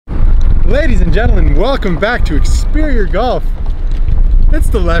Ladies and gentlemen, welcome back to Experior Golf. It's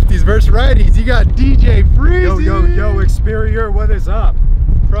the lefties versus righties. You got DJ Freezy. Yo, Experior, what is up?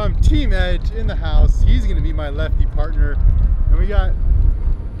 From Team Edge in the house. He's gonna be my lefty partner. And we got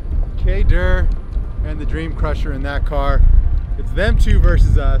K Durr and the Dream Crusher in that car. It's them two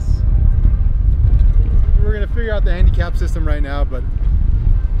versus us. We're gonna figure out the handicap system right now, but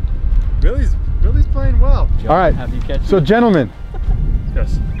Billy's playing well. All right, so gentlemen,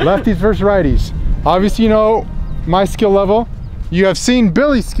 yes, lefties versus righties. Obviously, you know my skill level. You have seen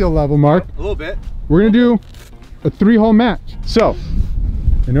Billy's skill level, Mark. A little bit. We're gonna do a 3-hole match. So,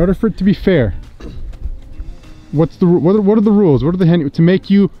 in order for it to be fair, what are the rules? What are the to make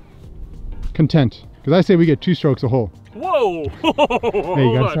you content? Because I say we get 2 strokes a hole. Whoa! Hey,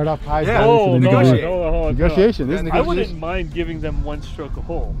 you gotta start off high. Yeah. So Negotiation. Negotiation. This is negotiation. I wouldn't mind giving them 1 stroke a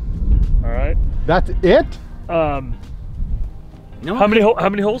hole. All right. That's it. No. How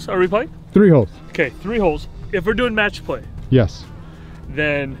many holes are we playing? 3 holes. Okay, 3 holes. If we're doing match play, yes,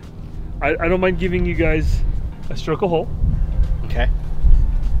 then I don't mind giving you guys a stroke a hole. Okay.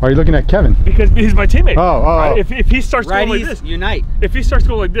 Are you looking at Kevin? Because he's my teammate. Oh. Right? If he starts going like this, unite. If he starts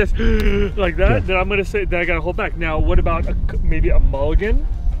going like this, like that, okay, then I'm gonna say that I gotta hold back. Now, what about maybe a mulligan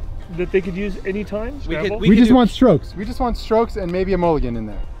that they could use anytime? We just want strokes. We just want strokes and maybe a mulligan in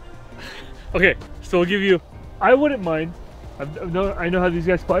there. Okay, so we'll give you. I wouldn't mind. I know how these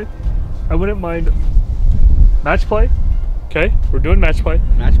guys play. I wouldn't mind match play. Okay, we're doing match play.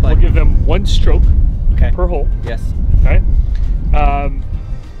 Match play. We'll give them 1 stroke per hole. Yes. Okay.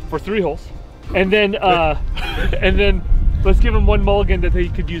 For 3 holes, and then let's give them 1 mulligan that they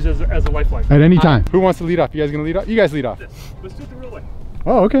could use as a lifeline at any time. Who wants to lead off? You guys gonna lead off? You guys lead off. Let's do it the real way.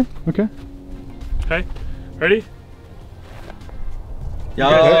 Oh, okay. Okay. Okay. Ready?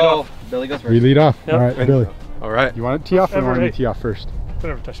 Yo. Billy goes first. We lead off. Yep. All right, Billy. All right. You want to tee off, or you want me to tee off first?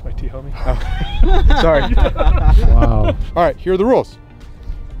 Don't ever touch my tee, homie. Oh. Sorry. Wow. All right, here are the rules.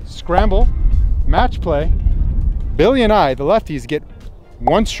 Scramble, match play. Billy and I, the lefties, get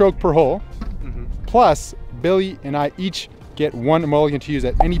 1 stroke per hole. Plus, Billy and I each get 1 mulligan to use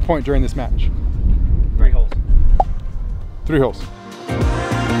at any point during this match. 3 holes. 3 holes.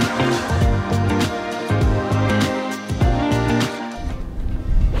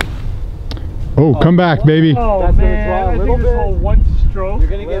 Oh, come back, baby. Oh, That's man, gonna I draw a think this whole 1 stroke. You're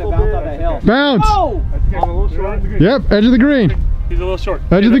gonna get a bounce on that hill. Bounce! Oh! That's a little short. Yep, edge of the green. He's a little short.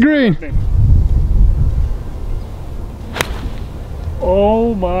 Edge of the green.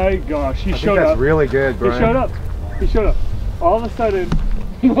 Oh my gosh, he showed up. That's really good, Brian. He showed up. He showed up. All of a sudden,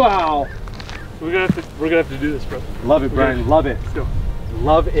 Wow. we're gonna have to do this, bro. Love it, Brian. Love it. Let's go.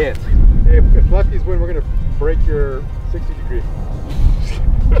 Love it. If lefties win, we're gonna break your 60 degree.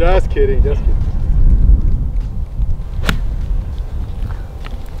 Just kidding, just kidding.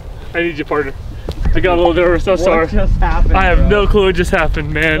 I need you, partner. I got a little nervous. I'm sorry. What just happened? I have no clue what just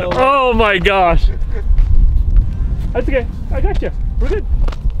happened, man. No. Oh my gosh. That's okay. I got you. We're good.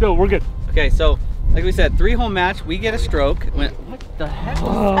 No, we're good. Okay, so like we said, 3-hole match. We get a stroke. What the heck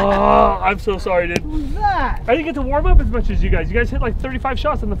was Oh, I'm so sorry, dude. What was that? I didn't get to warm up as much as you guys. You guys hit like 35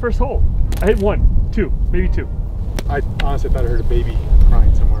 shots on the first hole. I hit 1, 2, maybe 2. I honestly thought I heard a baby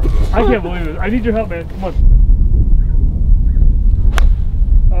crying somewhere. I can't believe it. I need your help, man. Come on.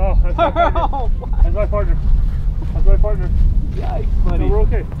 Oh, that's my partner. That's my partner. That's my partner. Yikes, buddy. No, we're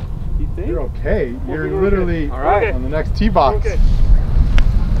okay. You think? You're okay. You're We're literally okay. All right. on the next tee box. Okay.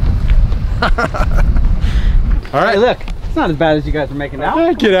 All right, Hey, look. It's not as bad as you guys were making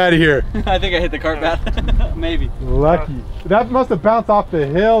out. get out of here. I think I hit the cart path. Maybe. Lucky. That must have bounced off the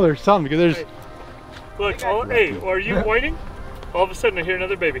hill or something because there's. Look, hey, are you whining? All of a sudden I hear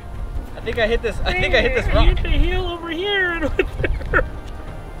another baby. I think I hit this. I think I hit this I rock. hit the hill over here and over there.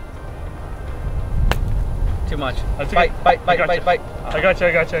 Too much. That's Bite, okay. bite, bite, I bite, bite. I got you.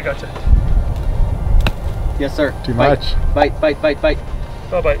 Yes, sir. Too Bite, much. Bite, bite, bite, bite.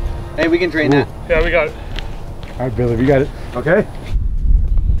 Bye bye. Hey, we can drain that. Yeah, we got it. All right, Billy, we got it. Okay.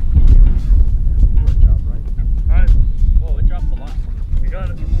 All right, Whoa, it drops a lot. we got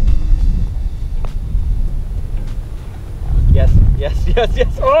it. Yes, yes, yes,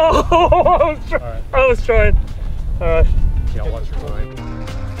 yes. Oh, I was trying. All right. Yeah, watch your line.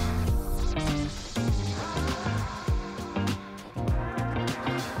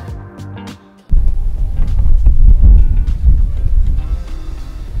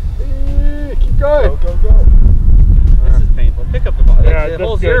 Keep going. Go. This is painful. Pick up the ball. Yeah, the that's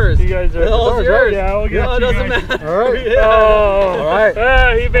hole's good. yours. You guys are. The hole's yours. Yeah, we'll get No, it you doesn't guys. matter. All right. Yeah. Oh. All right.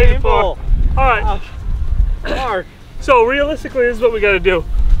 Ah, he made it for. Painful. All right. Mark. So realistically, this is what we got to do.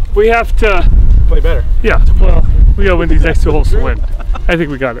 We have to. Play better. Yeah. Well, We gotta win these next 2 holes to win. I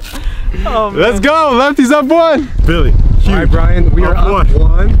think we got it. Oh, Let's go. Lefties up 1. Billy. Huge. All right, Brian. We are up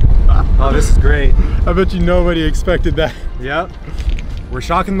 1. Oh, this is great. I bet you nobody expected that. Yep. We're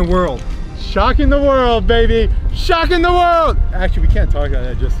shocking the world. Shocking the world, baby. Shocking the world. Actually, we can't talk about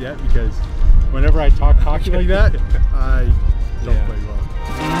that just yet because whenever I talk cocky like that, I don't play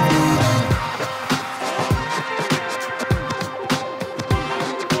well.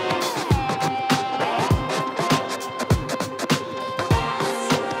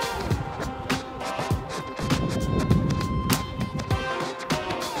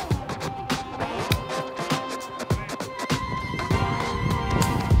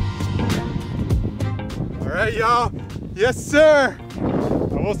 All right, y'all. Yes, sir.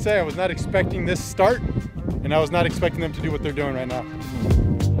 I will say I was not expecting this start, and I was not expecting them to do what they're doing right now.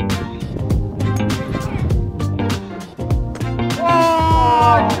 Oh,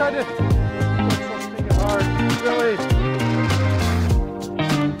 I tried to put something hard, really.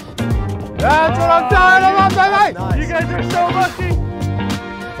 That's what I'm talking about, baby. Nice. You guys are so lucky.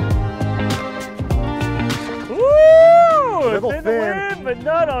 Woo! Little Thin thin. win, but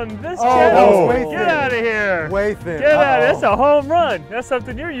not on this Oh, channel. that was way Get thin. out of here. Way thin. Get out. That's a home run. That's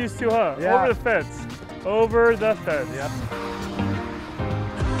something you're used to, huh? Yeah. Over the fence. Over the fence. Yep.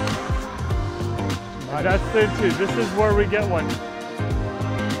 And that's thin too. This is where we get one.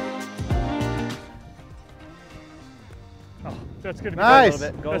 Oh, that's gonna be Nice.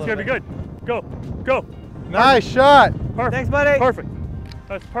 good. Go a That's little gonna be good. Go. Go. Nice shot. Perfect. Thanks, buddy. Perfect.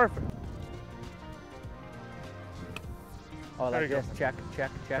 That's perfect. Oh, There like you go. this. Check,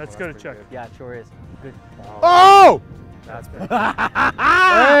 check, check. That's good to check. Yeah, it sure is. Good. Oh! That's big. Hey,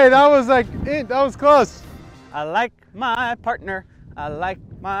 that was like it. That was close. I like my partner. I like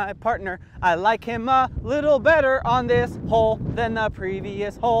my partner. I like him a little better on this hole than the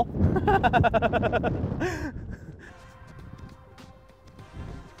previous hole.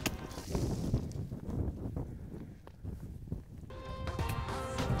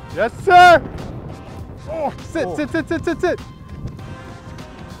 Yes, sir. Oh, sit, sit, sit, sit, sit, sit.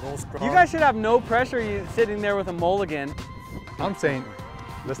 Roll strong. You guys should have no pressure you sitting there with a mulligan. I'm saying,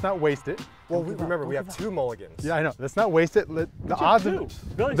 let's not waste it. Well, remember, we have 2 mulligans. Yeah, I know. Let's not waste it. The odds of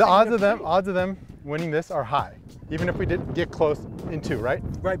Billy's the saying odds you of have them winning this are high. Even if we did get close in 2, right?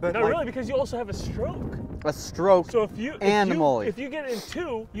 Right, but No, like, really, because you also have a stroke. A stroke. So if you And a mulligan. if you get in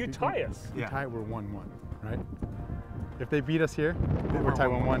 2, you tie us. We tie, we're 1-1, right? If they beat us here, we're tied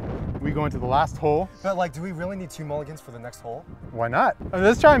 1-1. We go into the last hole. but like, do we really need 2 mulligans for the next hole? Why not? I mean,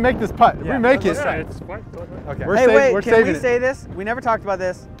 let's try and make this putt. If Yeah, we make it, let's Yeah, it's fine. Okay. We're Hey, saving- wait, we're can saving we it. say this? We never talked about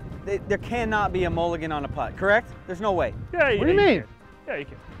this. There cannot be a mulligan on a putt, correct? There's no way. Yeah, What do you mean? can. Yeah, you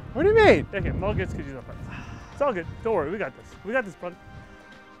can. What do you mean? Yeah, you can. Mulligans could use no putts. It's all good. Don't worry. We got this. We got this, brother.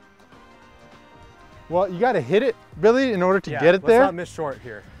 Well, you got to hit it, Billy, in order to Yeah, get it let's there. not miss short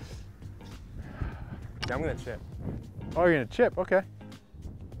here. Yeah, I'm gonna chip. Oh, you're gonna chip. Okay.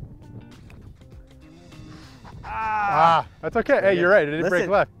 Ah, that's okay. Hey, you're right. It did break Listen,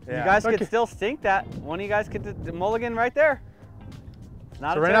 left. You Yeah. guys Okay. could still sink that. One of you guys could the mulligan right there.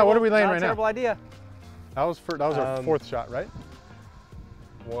 Not So a right now, what are we terrible- laying not a right now? terrible idea. That was our 4th shot, right?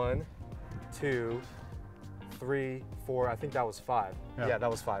 1, 2, 3, 4. I think that was 5. Yeah. Yeah, that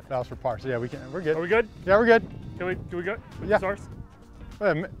was 5. That was for par. So yeah, we're good. Are we good? Yeah, we're good. Can we go? Yeah. It's ours.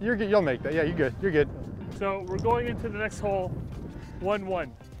 You're good. You'll make that. Yeah, you're good. You're good. So we're going into the next hole,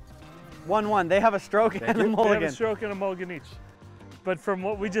 1-1. 1-1. They have a stroke and a They have mulligan. a stroke and a mulligan each. But from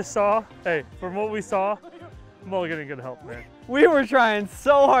what we just saw, mulligan ain't gonna help, man. We were trying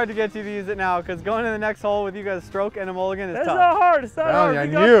so hard to get you to use it now because going to the next hole with you guys a stroke and a mulligan is That's tough. not hard. It's not hard. I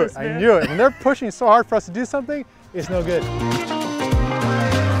We got knew this, it. I man. knew it. When they're pushing so hard for us to do something, it's no good.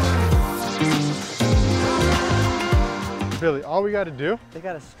 Billy, all we got to do, They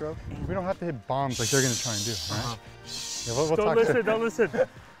got a stroke. And we don't have to hit bombs like they're going to try and do. All right? Yeah, we'll Don't talk listen. Don't listen.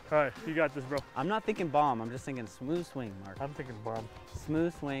 All right, you got this, bro. I'm not thinking bomb. I'm just thinking smooth swing, Mark. I'm thinking bomb.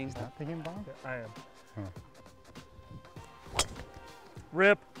 Smooth swing. Not thinking bomb? I am. Huh.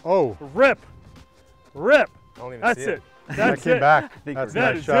 Rip. Oh, Rip. Rip. I don't even That's see it. that That's came it. back. think That's a That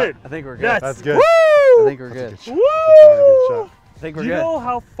nice is shot. it. I think we're good. That's, That's good. I Woo! think we're good. That's a good shot. Woo! That's a good shot. I think Do we're you good. know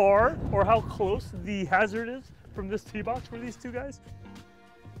how far or how close the hazard is from this tee box for these two guys?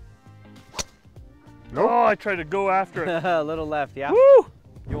 Nope. Oh, I tried to go after it. A little left, yeah. Woo!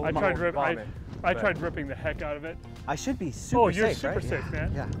 You'll I tried bomb it. I tried ripping the heck out of it. I should be super Oh, you're safe, super right? safe,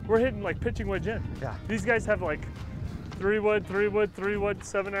 man. Yeah. We're hitting like pitching wedge in. Yeah. These guys have like 3-wood, 3-wood, 3-wood,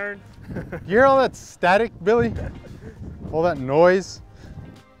 7-iron. You hear all that static, Billy? All that noise?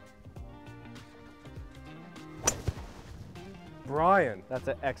 Brian. That's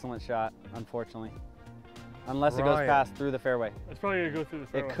an excellent shot, unfortunately. unless it goes Ryan. past through the fairway. It's probably gonna go through the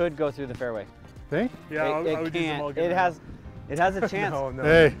fairway. It could go through the fairway. Think? Yeah, I would use the can't. mulligan. It right has a chance. No, no.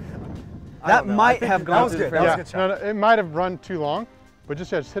 Hey. I That don't know. I might think have that gone was through the good. That was fairway. a good shot. No, it might have run too long, but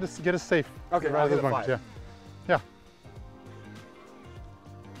just hit us, get us safe. Okay, Right I'll out of hit those a bunkers, 5. Yeah.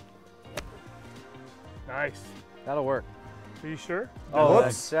 Nice. That'll work. Are you sure? Oh,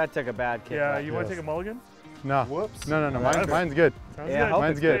 Whoops. that took a bad kick. Yeah, back. you want to Yes. take a mulligan? No. Whoops. No. Alright. Mine's good. Sounds Yeah, I good. hope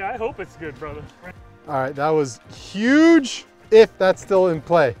Mine's good. Hey, I hope it's good, brother. All right, that was huge. If that's still in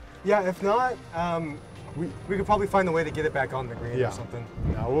play. Yeah, if not, we could probably find a way to get it back on the green Yeah. or something.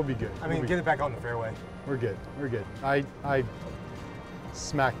 No, we'll be good. I mean, get it back on the fairway. We're good. We're good. I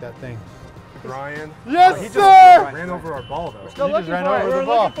smacked that thing. Ryan. Yes, He just sir! ran over our ball though. Still You just looking ran for over it. the We're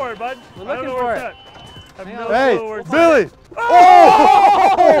ball. looking for it, bud. We're I don't looking know for where it. it's at. I have Hang no on. Hey, clue where it's at. Billy!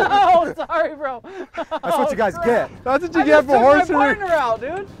 Oh, no, sorry, bro. That's what you guys get. That's what you I get just for took horsing. my partner out,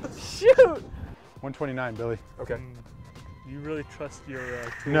 dude. Shoot. 129, Billy. Okay. You really trust your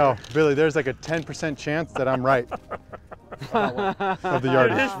tool. No, Billy, there's like a 10% chance that I'm right of the Dude,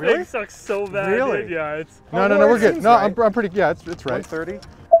 yardage. his Really? thing sucks so bad, Really? dude. Yeah, it's. No, well, we're it good. seems No, right. I'm pretty, yeah, it's right. 130.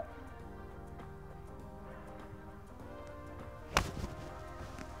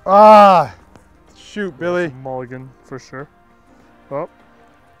 Ah, shoot, Billy. Mulligan for sure. Oh,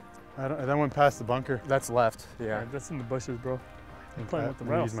 That went past the bunker. That's left. Yeah. yeah, that's in the bushes, bro. I'm playing with the use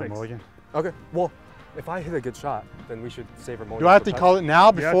my rattlesnakes. mulligan. Okay. Well, if I hit a good shot, then we should save our mulligan. Do I have to call it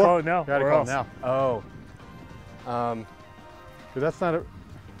now before? Yeah, call it now. I gotta or call else. it now. Oh. 'Cause that's not a.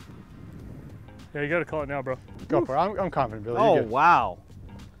 Yeah, you gotta call it now, bro. Go for it. I'm confident, Billy. Oh, You're good. wow.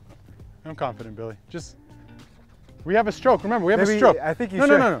 I'm confident, Billy. Just. We have a stroke. Remember, we have Maybe- a stroke. I think you no,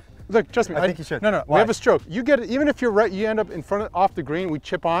 should. No. Look, trust me. I think you should. No. We Why? have a stroke. You get it. Even if you're right, you end up in front of, off the green. We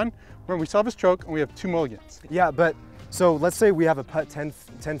chip on. Remember, we still have a stroke, and we have 2 mulligans. Yeah, but so let's say we have a putt 10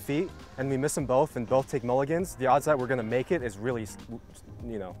 feet and we miss them both and both take mulligans. The odds that we're gonna make it is really,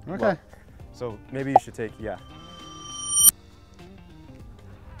 low. Okay. So maybe you should take, yeah.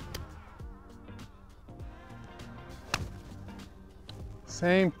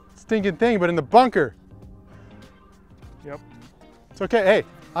 Same stinking thing, but in the bunker. Yep. It's okay. Hey,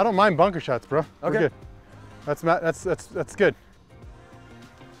 I don't mind bunker shots, bro. We're Okay. good. That's good.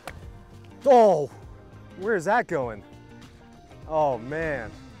 Oh, where's that going? Oh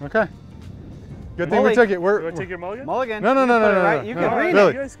man. Okay. Good thing we Mully. took it. Do We're I take your mulligan? Mulligan. no. You put it right. You No, could no, green no,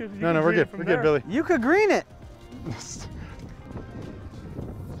 Billy. you guys could- you no, could we're green good. it from We're there. good, Billy. it. You could green it.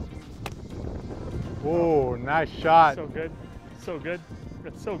 Oh, nice shot. So good. So good.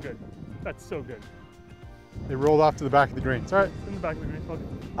 That's so good. That's so good. They rolled off to the back of the green. It's all right. In the back of the green. Fuck it.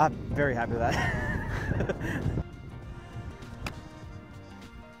 I'm very happy with that.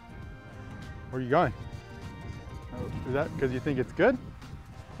 Where are you going? Is that because you think it's good?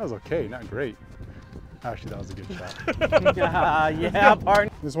 That was okay, not great. Actually, that was a good shot. Yeah,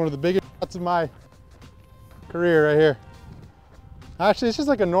 partner. This is one of the biggest shots of my career right here. Actually, it's just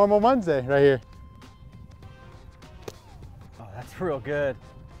like a normal Monday right here. Oh, that's real good.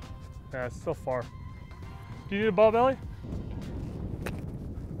 Yeah, it's still far. Do you need a ball belly?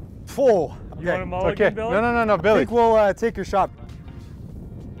 Full. You want a mulligan, Okay. Billy? No, I Billy. think we'll take your shot.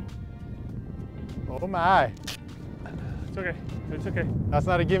 Oh my. It's okay. It's okay. That's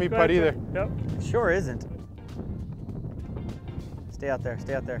not a gimme Go putt ahead, either. Yep. Sure isn't. Stay out there.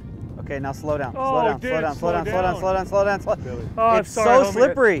 Stay out there. Okay, now slow down. Oh, Slow down. dude, Slow down. Slow down. slow Slow down. down. Slow down. Slow down. Slow down. Billy. Oh, I'm It's sorry, so homie.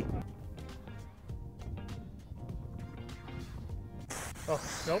 slippery. Oh,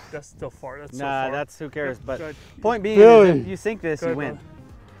 nope. That's still far. That's so Nah, far. that's who cares. Go But ahead. point being, Billy. is if you sink this, Go you ahead, win.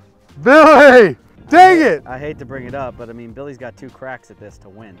 Billy! Dang it! I hate to bring it up, but I mean, Billy's got 2 cracks at this to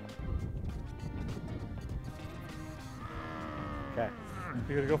win. Okay.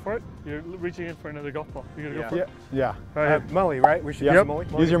 You gonna go for it? You're reaching in for another golf ball. You gonna go for Yeah. it? Yeah. Right here. Mully, right? We should use Yep.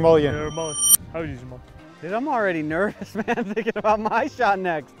 mully. Use your mulligan. Yeah, mulligan. I would use your mulligan. Dude, I'm already nervous, man, thinking about my shot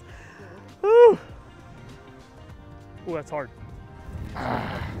next. Whew. Oh, that's hard.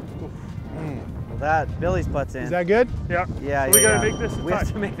 Well, that Billy's putt's in. Is that good? Yeah. Yeah, So we yeah. gotta make this a We have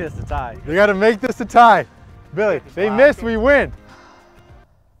tie. to make this a tie. They gotta make this a tie. Billy, they miss, we win.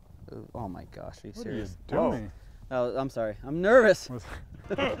 Oh my gosh, are you What are you serious? doing? Oh, I'm sorry. I'm nervous.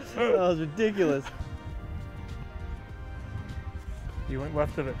 That was ridiculous. You went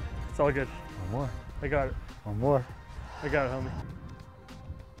left of it. It's all good. One more. I got it. One more. I got it, homie.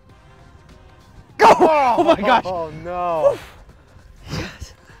 Oh my gosh. Oh no.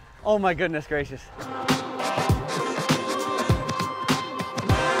 Oh my goodness gracious.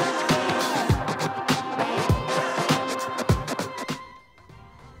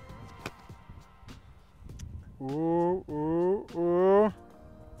 Ooh, ooh, ooh.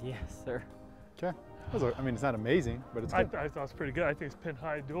 Yes, sir. Okay. I mean, it's not amazing, but it's good. I thought it was pretty good. I think it's pin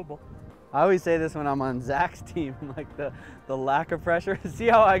high doable. I always say this when I'm on Zach's team, like the lack of pressure. See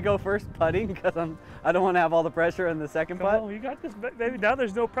how I go first putting because I don't want to have all the pressure in the second Come putt. on, you got this, baby. Now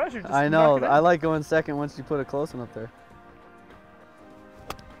there's no pressure. Just I know. knock it in. I like going second once you put a close one up there.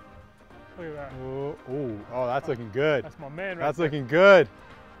 Look at that. Oh, that's looking good. That's my man right That's there. looking good.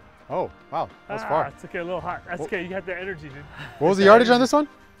 Oh, wow, that's far. It's okay, a little hot. That's okay, you got the energy, dude. What was the yardage on this one?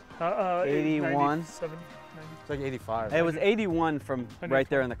 81. 97, 90. It's like 85. It was 81 from right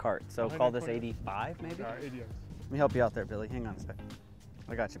there in the cart, so call this 120. 85 maybe? 80 yards. Let me help you out there, Billy. Hang on a sec.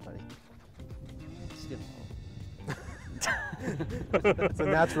 I got you, buddy. Just give him It's a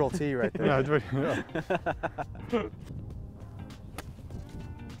natural tee right there. No, it's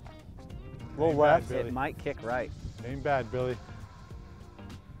Little Ain't left. bad, Billy. It might kick right. Ain't bad, Billy.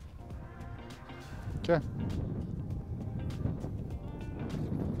 Okay.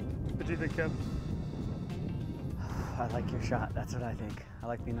 What do you think, Kev? I like your shot. That's what I think. I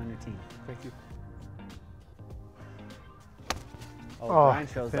like being on your team. Thank you. Oh, Brian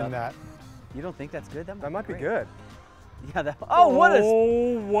shows pin up. that. You don't think that's good? That might be great. good. Yeah. That. Oh, what a!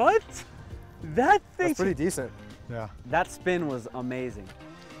 Oh, what? That thing. That's pretty decent. Yeah. That spin was amazing.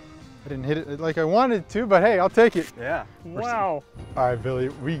 I didn't hit it like I wanted to, but hey, I'll take it. Yeah. Wow. All right, Billy,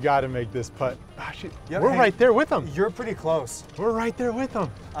 we got to make this putt. Ah, shit. Yep, We're hey, right there with them. You're pretty close. We're right there with them.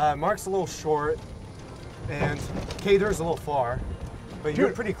 Mark's a little short, and Kader's a little far, but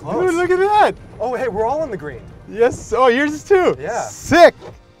you're pretty close. Dude, look at that. Oh, hey, we're all on the green. Yes. Oh, yours is too. Yeah. Sick.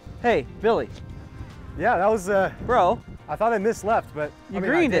 Hey, Billy, Yeah, that was. bro, I thought I missed left, but you I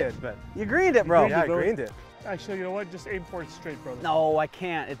mean, greened I it. did, but You greened it, bro. greened yeah, I Billy. greened it. Actually, you know what? Just aim for it straight, brother. No, I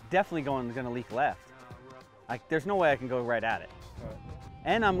can't. It's definitely gonna leak left. There's no way I can go right at it. Alright.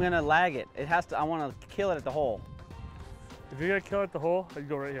 And I'm gonna lag it. It has to. I want to kill it at the hole. If you're gonna kill at the hole, I'd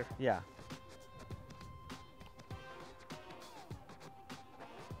go right here. Yeah.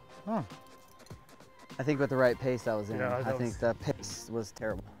 Huh. I think with the right pace I was in, Yeah, I that think was- the pace was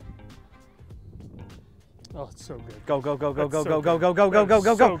terrible. Oh, it's so good. Go, go, go, go, That's go, so go, go, good. go, go, go, That go, is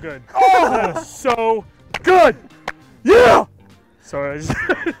go, So go. good. That is so good. Yeah. Sorry, I just.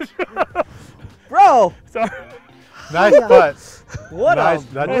 Bro, Sorry. Nice putt. what Nice.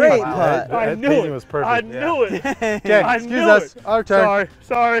 a That great pin- putt. that I knew pin it. was perfect. I knew it. Okay, I excuse knew us. it. Our turn.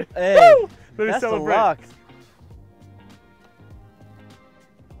 Sorry. Hey, Woo! Let me that's the celebrate. luck.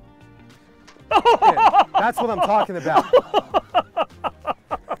 That's what I'm talking about.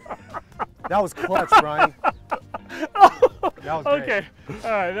 That was clutch, Brian. That was great. Okay.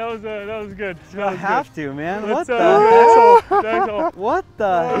 All right. That was good. That I was have to, man. good. What the Let's, heck? next hole. What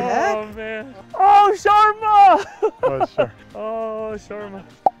the heck? Oh man. Oh Sharma. Oh, sure. Oh Sharma.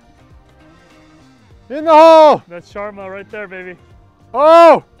 In the hole. That's Sharma right there, baby.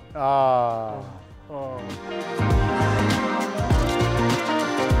 Oh. Ah. Oh.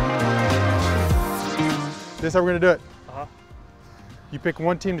 This is how we're gonna do it. Uh-huh. You pick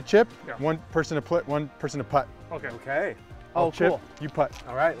one team to chip, Yeah. one person to put, one person to putt. Okay. Okay. I'll Oh, chip, cool. you putt.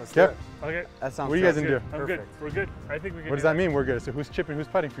 All right, let's Yep. do it. Okay. That sounds What are you guys so gonna good. do? I'm good. Perfect. We're good. I think we can. What does that mean? We're good. So who's chipping? Who's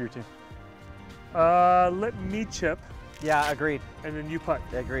putting for your team? Let me chip, Yeah, agreed. and then you putt.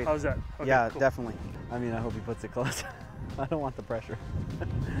 Agreed. How's that? Okay, Yeah, cool. definitely. I mean, I hope he puts it close. I don't want the pressure.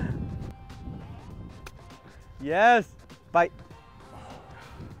 Yes. Bite.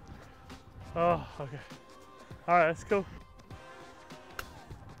 Oh, okay. All right, let's go.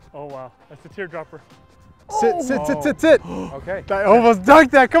 Oh wow, that's a teardropper. Sit, sit, sit, sit, sit. Okay. I almost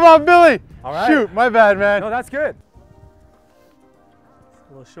dunked that. Come on, Billy. All right. Shoot, my bad, man. No, that's good.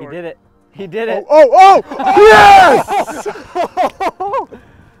 A little He short. did it. He did it. Oh, yes!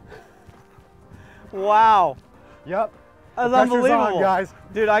 Wow. Yep. That's The pressure's on, unbelievable. guys.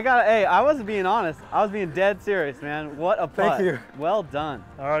 Dude, hey, I wasn't being honest. I was being dead serious, man. What a putt. Thank you. Well done.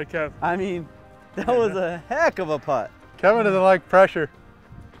 All right, Kev. I mean, that was a heck of a putt. Kevin doesn't like pressure.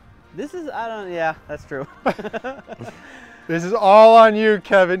 Yeah, that's true. This is all on you,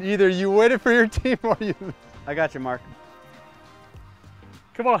 Kevin. Either you win it for your team or you lose. I got you, Mark.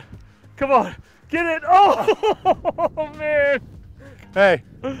 Come on, come on, get it! Oh man! Hey,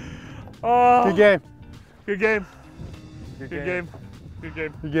 Oh, good game. Good game. Good Good game. game. Good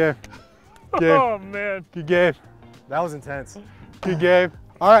game. Good game. Good Oh man. Good game. That was intense. Good game.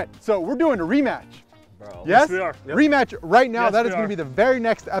 All right, so we're doing a rematch. Bro. Yes? we are. Yep. Rematch right now. Yes, That we is going are. to be the very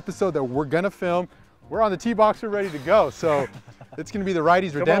next episode that we're going to film. We're on the tee box. We're ready to go. So it's going to be the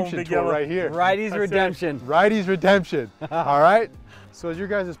Righties on, Redemption Big Tour Yellow. right here. Righties That's it. redemption. Righties Redemption. All right? So as your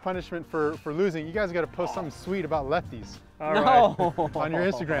guys' punishment for losing, you guys got to post something sweet about Lefties All right. No. on your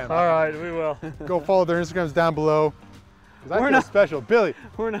Instagram. All right, we will. Go follow their Instagrams down below. 'Cause I feel special. Billy,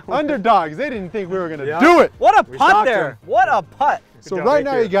 We're not. underdogs, they didn't think we were gonna Yeah. do it. What a We putt shocked there! him. What a putt! So job. right Thank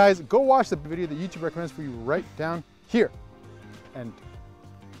now, you. you guys, go watch the video that YouTube recommends for you right down here. And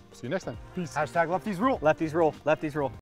see you next time. Peace. Hashtag Lefties rule. Lefties rule. Lefties rule.